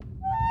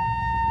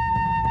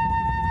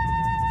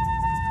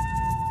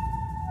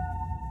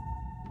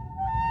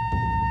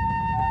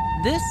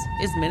This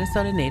is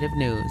Minnesota Native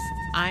News.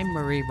 I'm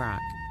Marie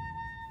Rock.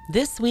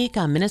 This week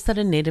on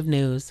Minnesota Native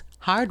News,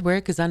 hard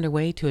work is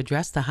underway to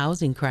address the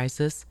housing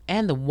crisis,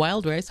 and the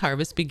wild rice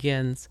harvest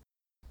begins.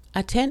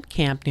 A tent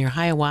camp near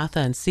Hiawatha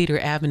and Cedar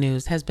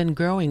Avenues has been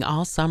growing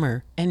all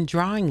summer and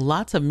drawing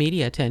lots of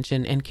media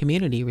attention and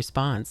community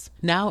response.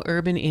 Now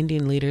urban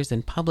Indian leaders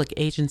and public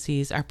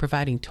agencies are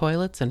providing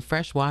toilets and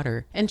fresh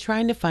water and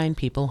trying to find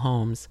people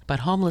homes. But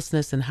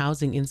homelessness and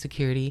housing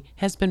insecurity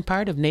has been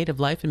part of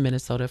Native life in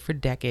Minnesota for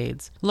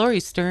decades.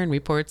 Lori Stern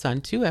reports on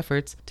two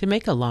efforts to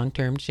make a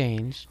long-term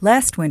change.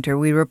 Last winter,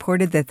 we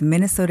reported that the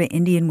Minnesota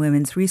Indian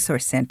Women's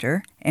Resource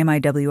Center,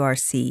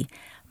 MIWRC,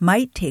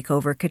 might take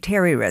over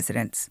Kateri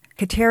residents.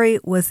 Kateri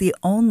was the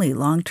only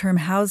long-term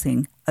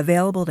housing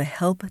available to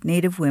help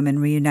Native women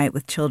reunite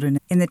with children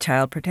in the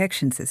child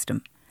protection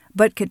system.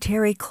 But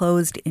Kateri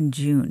closed in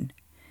June.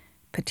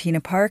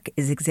 Patina Park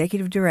is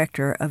executive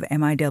director of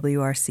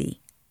MIWRC.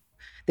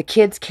 The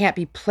kids can't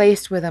be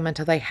placed with them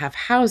until they have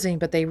housing,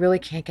 but they really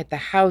can't get the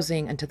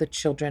housing until the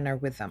children are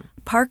with them.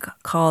 Park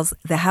calls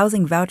the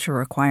housing voucher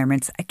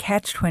requirements a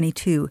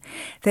catch-22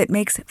 that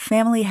makes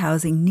family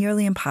housing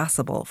nearly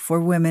impossible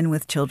for women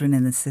with children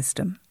in the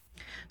system.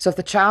 So if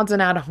the child's in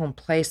out-of-home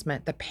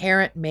placement, the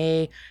parent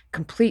may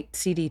complete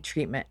CD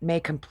treatment, may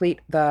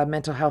complete the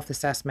mental health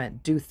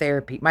assessment, do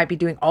therapy, might be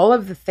doing all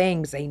of the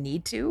things they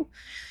need to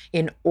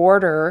in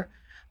order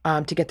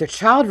to get their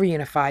child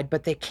reunified,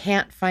 but they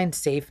can't find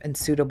safe and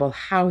suitable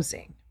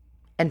housing.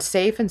 And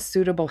safe and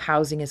suitable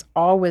housing is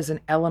always an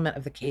element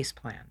of the case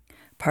plan.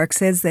 Park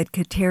says that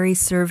Kateri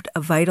served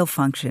a vital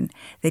function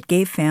that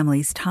gave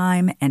families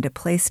time and a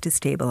place to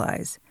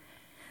stabilize.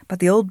 But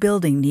the old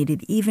building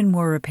needed even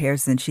more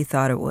repairs than she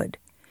thought it would.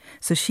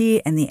 So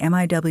she and the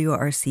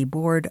MIWRC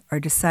board are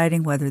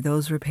deciding whether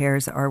those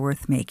repairs are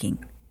worth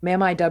making.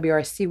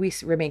 MIWRC, we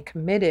remain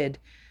committed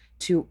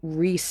to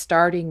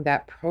restarting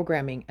that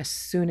programming as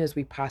soon as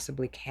we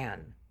possibly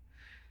can,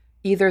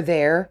 either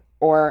there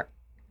or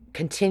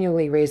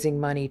continually raising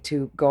money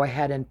to go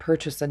ahead and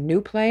purchase a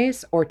new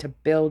place or to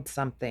build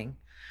something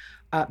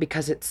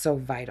because it's so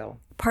vital.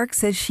 Park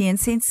says she and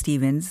St.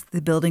 Stephen's,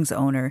 the building's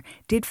owner,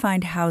 did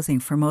find housing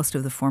for most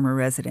of the former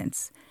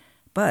residents,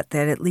 but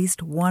that at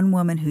least one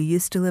woman who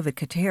used to live at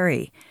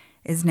Kateri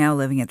is now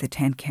living at the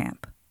tent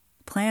camp.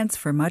 Plans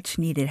for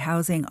much-needed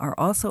housing are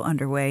also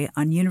underway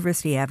on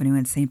University Avenue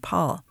in St.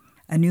 Paul.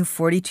 A new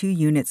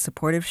 42-unit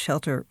supportive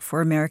shelter for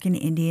American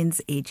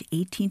Indians age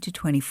 18 to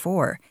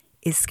 24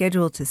 is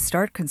scheduled to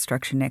start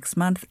construction next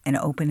month and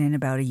open in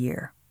about a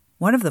year.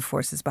 One of the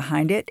forces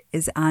behind it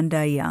is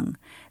Anda Young,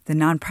 the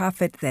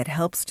nonprofit that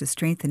helps to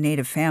strengthen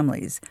Native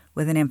families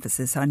with an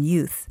emphasis on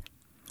youth.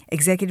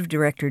 Executive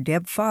Director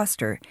Deb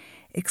Foster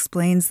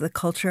explains the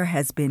culture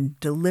has been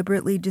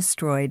deliberately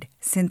destroyed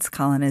since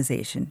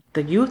colonization.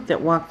 The youth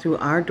that walk through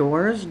our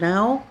doors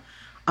now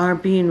are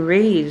being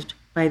raised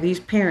by these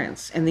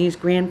parents and these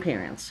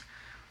grandparents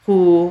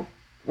who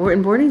were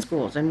in boarding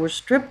schools and were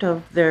stripped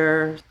of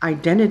their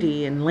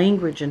identity and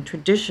language and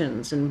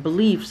traditions and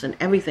beliefs and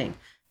everything.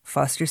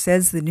 Foster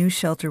says the new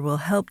shelter will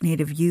help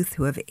Native youth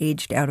who have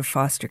aged out of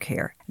foster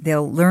care.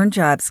 They'll learn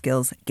job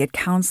skills, get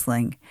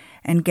counseling,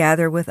 and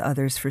gather with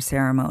others for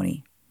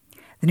ceremony.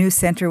 The new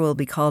center will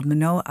be called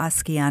Mano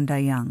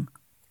Askiandayang,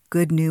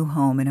 Good New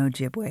Home in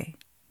Ojibwe.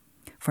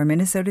 For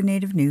Minnesota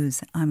Native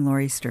News, I'm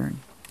Lori Stern.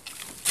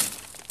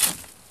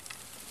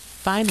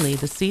 Finally,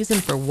 the season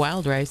for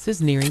wild rice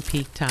is nearing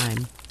peak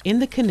time. In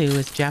the canoe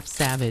is Jeff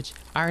Savage,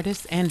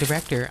 artist and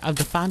director of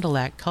the Fond du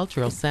Lac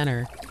Cultural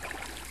Center.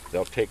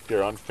 They'll take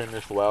their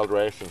unfinished wild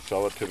rice and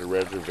sell it to the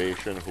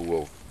reservation, who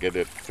will get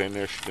it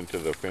finished into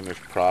the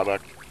finished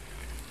product.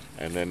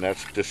 And then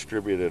that's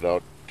distributed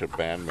out to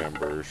band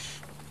members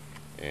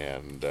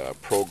and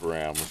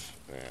programs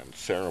and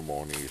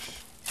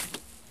ceremonies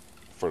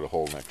for the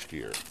whole next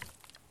year.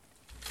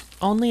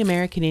 Only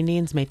American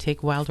Indians may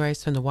take wild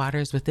rice from the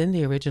waters within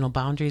the original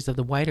boundaries of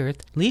the White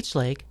Earth, Leech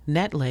Lake,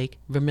 Net Lake,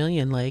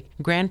 Vermilion Lake,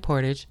 Grand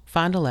Portage,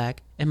 Fond du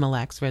Lac, and Mille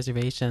Lacs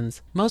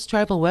reservations. Most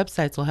tribal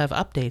websites will have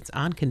updates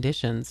on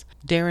conditions.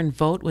 Darren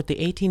Vogt with the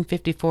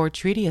 1854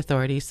 Treaty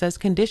Authority says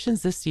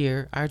conditions this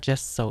year are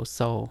just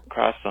so-so.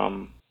 Across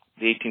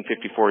the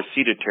 1854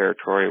 ceded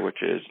territory,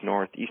 which is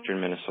northeastern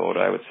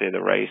Minnesota, I would say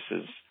the rice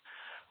is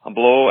a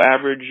below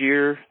average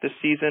year this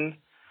season.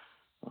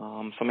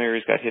 Some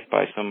areas got hit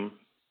by some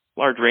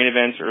large rain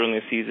events early in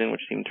the season,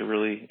 which seemed to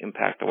really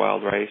impact the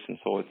wild rice, and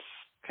so it's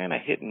kind of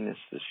hit and miss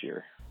this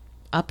year.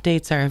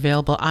 Updates are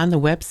available on the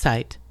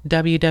website,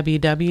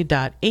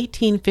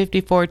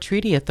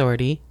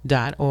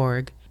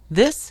 www.1854treatyauthority.org.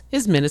 This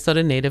is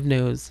Minnesota Native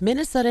News.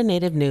 Minnesota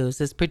Native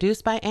News is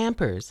produced by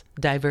Ampers,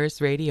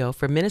 diverse radio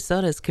for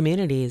Minnesota's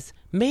communities,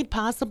 made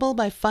possible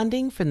by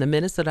funding from the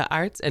Minnesota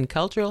Arts and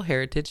Cultural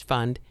Heritage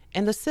Fund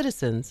and the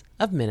citizens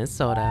of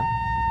Minnesota.